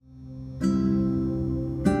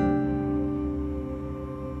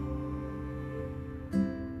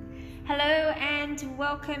and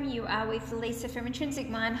welcome. You are with Lisa from Intrinsic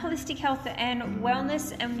Mind, Holistic Health and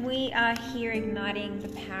Wellness, and we are here igniting the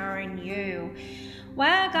power in you.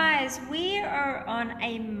 Wow, guys, we are on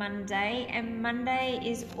a Monday, and Monday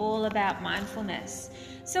is all about mindfulness.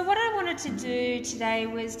 So what I wanted to do today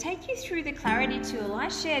was take you through the clarity tool. I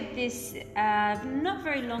shared this not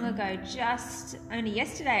very long ago, just only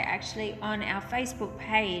yesterday actually, on our Facebook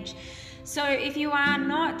page. So if you are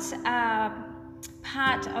not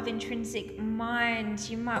part of Intrinsic Mind,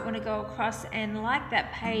 you might want to go across and like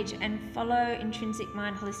that page and follow Intrinsic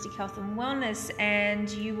Mind, Holistic Health and Wellness, and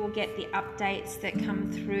you will get the updates that come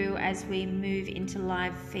through as we move into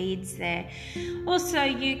live feeds there. Also,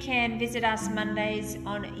 you can visit us Mondays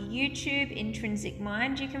on YouTube, Intrinsic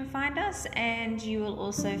Mind, you can find us, and you will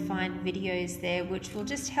also find videos there which will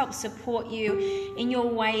just help support you in your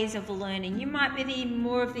ways of learning. You might be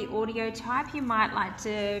more of the audio type, you might like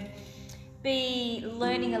to be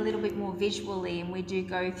learning a little bit more visually, and we do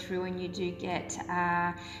go through and you do get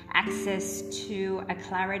access to a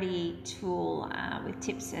clarity tool with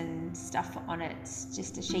tips and stuff on it. It's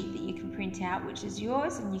just a sheet that you can print out, which is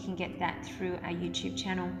yours, and you can get that through our YouTube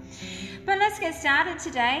channel. But let's get started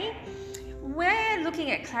today. We're looking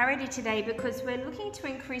at clarity today because we're looking to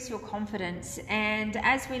increase your confidence, and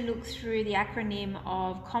as we look through the acronym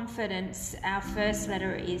of confidence, our first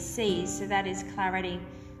letter is C, so that is clarity.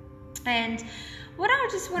 And what I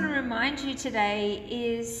just want to remind you today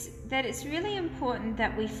is that it's really important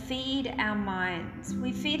that we feed our minds.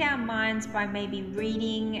 We feed our minds by maybe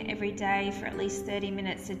reading every day for at least 30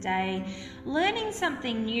 minutes a day, learning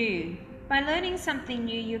something new. By learning something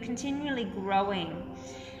new, you're continually growing.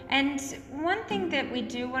 And one thing that we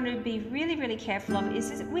do want to be really, really careful of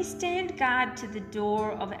is that we stand guard to the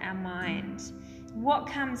door of our mind. What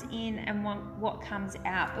comes in and what comes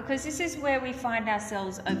out, because this is where we find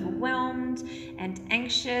ourselves overwhelmed and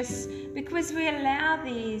anxious because we allow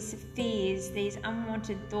these fears, these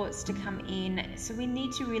unwanted thoughts to come in. So we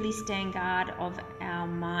need to really stand guard of our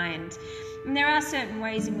mind. And there are certain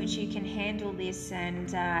ways in which you can handle this,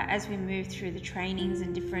 and as we move through the trainings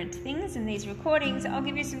and different things in these recordings, I'll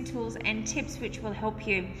give you some tools and tips which will help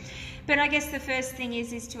you. But I guess the first thing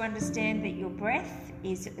is to understand that your breath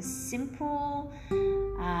is a simple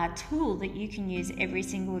tool that you can use every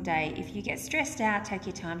single day. If you get stressed out, take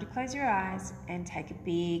your time to close your eyes and take a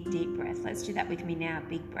big deep breath. Let's do that with me now.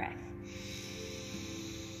 Big breath.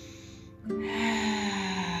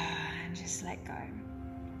 And just let go.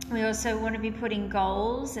 We also want to be putting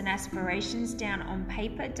goals and aspirations down on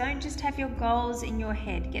paper. Don't just have your goals in your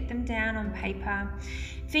head. Get them down on paper.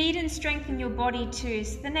 Feed and strengthen your body too.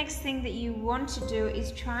 So the next thing that you want to do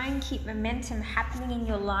is try and keep momentum happening in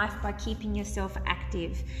your life by keeping yourself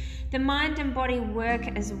active. The mind and body work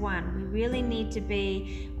as one. We really need to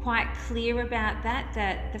be quite clear about that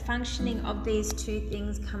the functioning of these two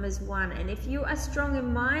things come as one. And if you are strong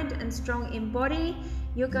in mind and strong in body,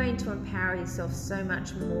 you're going to empower yourself so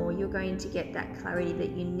much more. You're going to get that clarity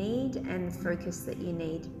that you need and focus that you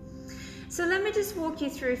need. So let me just walk you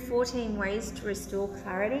through 14 ways to restore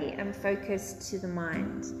clarity and focus to the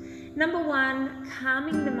mind. Number 1,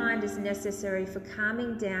 calming the mind is necessary for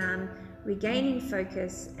calming down, regaining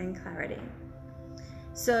focus and clarity.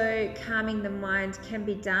 So calming the mind can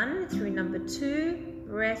be done through number 2,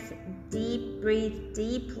 breathe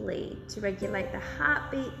deeply to regulate the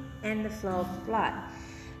heartbeat and the flow of blood.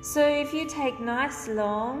 So if you take nice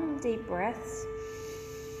long deep breaths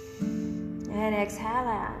and exhale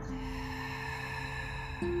out,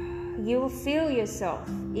 you will feel yourself.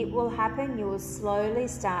 It will happen. You will slowly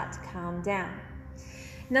start to calm down.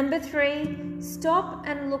 Number 3, stop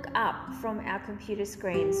and look up from our computer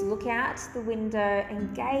screens. Look out the window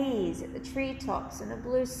and gaze at the treetops and the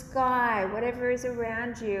blue sky, whatever is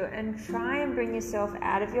around you, and try and bring yourself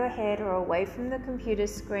out of your head or away from the computer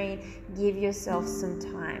screen. Give yourself some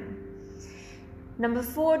time. Number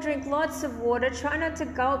 4, drink lots of water. Try not to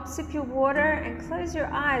gulp, sip your water and close your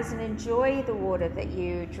eyes and enjoy the water that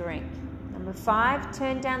you drink. Number 5,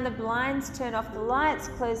 turn down the blinds, turn off the lights,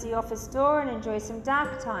 close the office door and enjoy some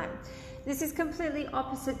dark time. This is completely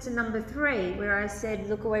opposite to number 3, where I said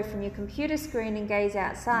look away from your computer screen and gaze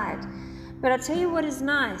outside. But I'll tell you what is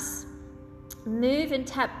nice. Move and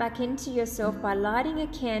tap back into yourself by lighting a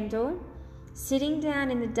candle, sitting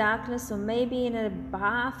down in the darkness or maybe in a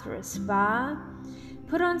bath or a spa.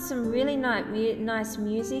 Put on some really nice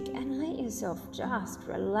music and let yourself just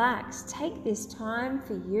relax. Take this time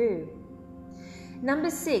for you. Number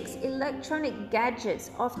 6, electronic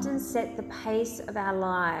gadgets often set the pace of our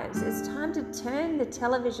lives. It's time to turn the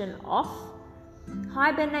television off,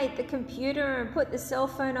 hibernate the computer and put the cell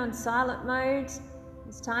phone on silent mode.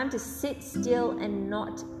 It's time to sit still and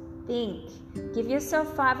not Think. Give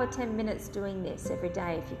yourself 5 or 10 minutes doing this every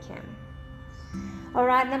day if you can. All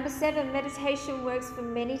right, number 7, meditation works for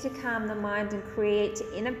many to calm the mind and create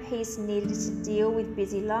inner peace needed to deal with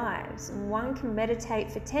busy lives. And one can meditate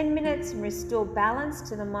for 10 minutes and restore balance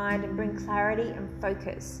to the mind and bring clarity and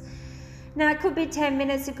focus. Now, it could be 10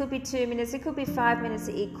 minutes, it could be 2 minutes, it could be 5 minutes,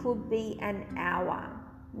 it could be an hour.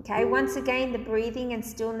 Okay, once again, the breathing and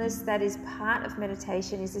stillness that is part of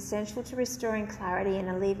meditation is essential to restoring clarity and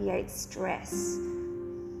alleviate stress.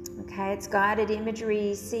 Okay, it's guided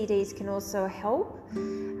imagery CDs can also help.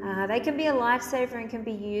 They can be a lifesaver and can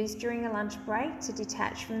be used during a lunch break to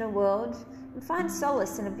detach from the world and find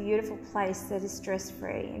solace in a beautiful place that is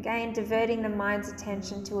stress-free. Again, diverting the mind's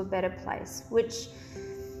attention to a better place, which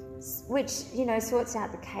sorts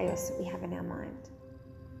out the chaos that we have in our mind.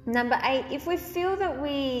 Number 8, if we feel that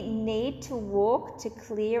we need to walk to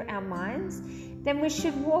clear our minds, then we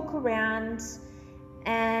should walk around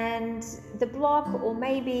and the block, or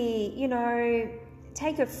maybe,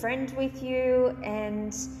 take a friend with you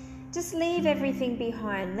and just leave everything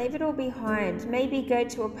behind. Leave it all behind. Maybe go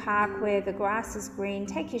to a park where the grass is green,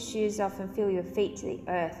 take your shoes off and feel your feet to the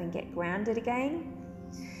earth and get grounded again.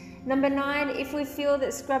 Number 9, if we feel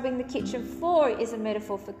that scrubbing the kitchen floor is a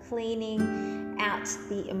metaphor for cleaning out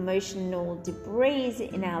the emotional debris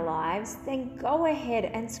in our lives, then go ahead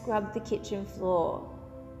and scrub the kitchen floor.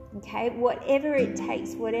 Okay, whatever it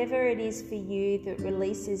takes, whatever it is for you that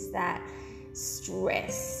releases that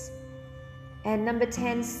stress. And number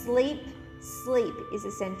 10, sleep. Sleep is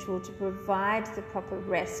essential to provide the proper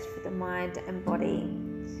rest for the mind and body.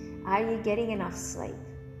 Are you getting enough sleep?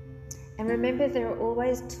 And remember, there are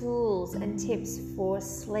always tools and tips for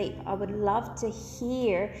sleep. I would love to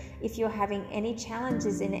hear if you're having any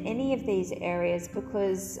challenges in any of these areas,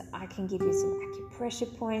 because I can give you some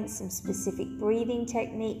acupressure points, some specific breathing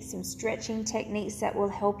techniques, some stretching techniques that will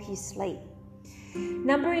help you sleep.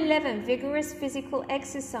 Number 11, vigorous physical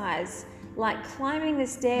exercise, like climbing the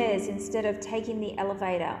stairs instead of taking the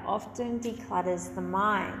elevator, often declutters the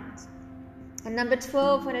mind. And number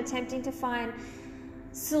 12, when attempting to find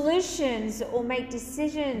solutions or make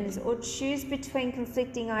decisions or choose between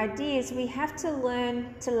conflicting ideas, we have to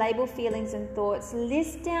learn to label feelings and thoughts,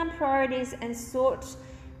 list down priorities and sort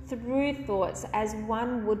through thoughts as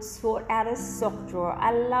one would sort out a sock drawer.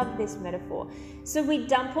 I love this metaphor. So we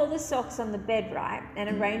dump all the socks on the bed, right,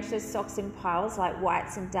 and arrange those socks in piles like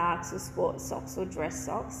whites and darks or sports socks or dress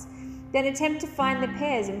socks. Then attempt to find the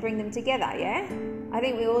pairs and bring them together, yeah? I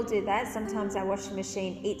think we all do that. Sometimes our washing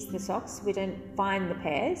machine eats the socks. We don't find the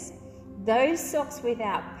pairs. Those socks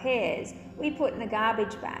without pairs, we put in a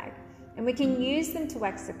garbage bag. And we can use them to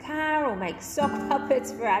wax a car or make sock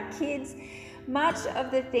puppets for our kids. Much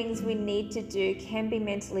of the things we need to do can be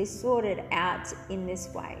mentally sorted out in this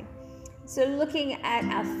way. So looking at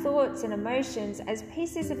our thoughts and emotions as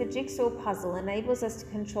pieces of a jigsaw puzzle enables us to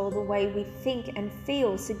control the way we think and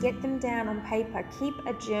feel. So get them down on paper. Keep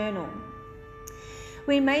a journal.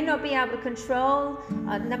 We may not be able to control,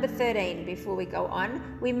 number 13 before we go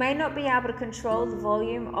on, we may not be able to control the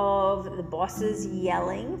volume of the bosses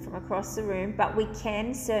yelling from across the room, but we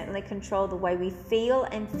can certainly control the way we feel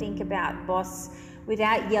and think about boss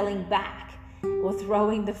without yelling back or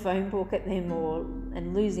throwing the phone book at them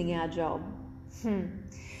and losing our job.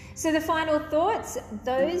 So the final thoughts,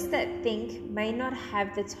 those that think may not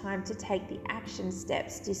have the time to take the action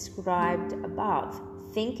steps described above.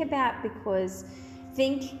 Think again,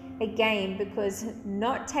 because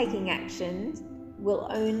not taking action will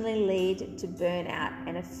only lead to burnout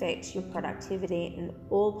and affect your productivity in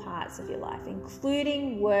all parts of your life,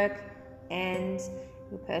 including work and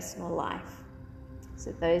your personal life.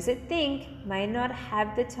 So those that think may not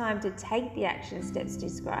have the time to take the action steps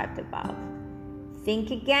described above.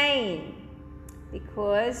 Think again,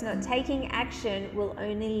 because not taking action will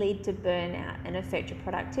only lead to burnout and affect your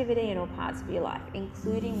productivity in all parts of your life,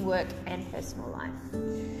 including work and personal life.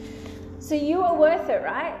 So you are worth it,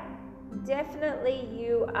 right? Definitely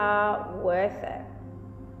you are worth it.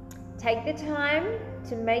 Take the time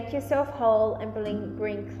to make yourself whole and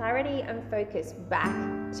bring clarity and focus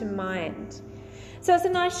back to mind. So it's a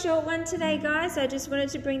nice short one today, guys. I just wanted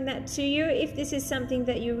to bring that to you. If this is something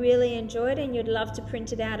that you really enjoyed and you'd love to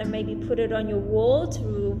print it out and maybe put it on your wall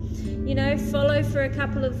to, follow for a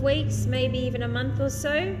couple of weeks, maybe even a month or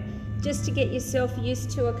so, just to get yourself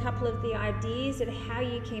used to a couple of the ideas and how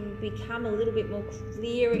you can become a little bit more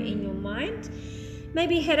clear in your mind.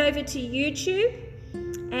 Maybe head over to YouTube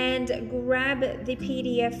and grab the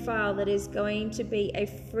PDF file that is going to be a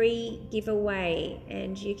free giveaway,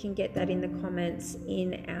 and you can get that in the comments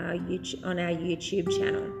on our YouTube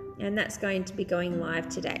channel, and that's going to be going live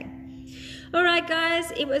today. All right,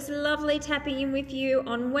 guys, it was lovely tapping in with you.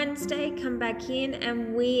 On Wednesday, come back in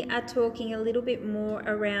and we are talking a little bit more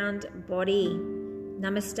around body.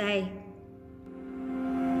 Namaste.